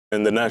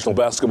In the National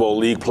Basketball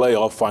League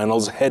playoff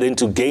finals head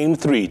into Game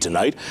 3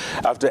 tonight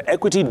after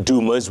Equity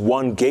Dumas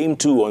won Game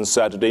 2 on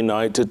Saturday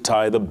night to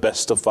tie the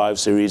best-of-5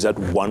 series at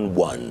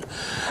 1-1.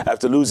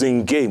 After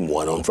losing Game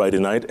 1 on Friday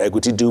night,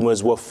 Equity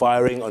Dumas were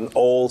firing on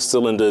all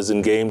cylinders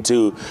in Game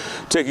 2,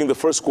 taking the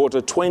first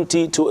quarter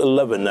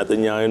 20-11 at the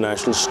Nyayo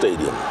National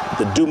Stadium.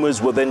 The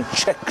Dumas were then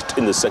checked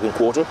in the second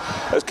quarter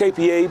as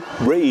KPA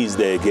raised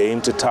their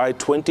game to tie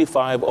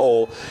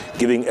 25-all,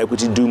 giving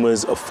Equity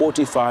Dumas a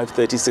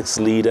 45-36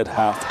 lead at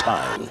halftime.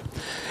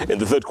 In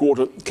the third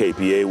quarter,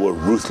 KPA were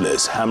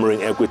ruthless,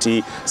 hammering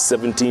Equity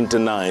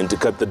 17-9 to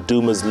cut the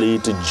Dumas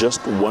lead to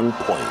just 1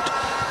 point.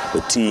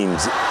 The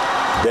teams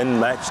then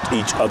matched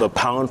each other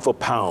pound for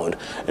pound,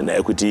 and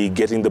Equity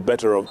getting the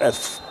better of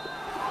KPA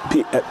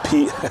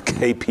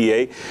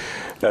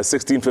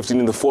 16-15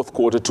 in the fourth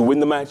quarter to win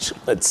the match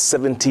at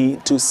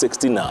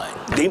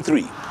 70-69. Game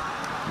 3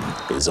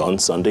 is on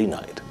Sunday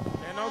night.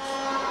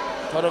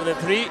 Third of the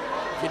three,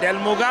 Fidel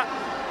Muga,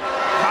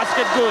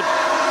 basket good.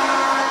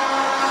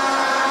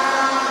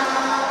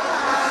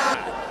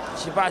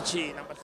 Shibachi, number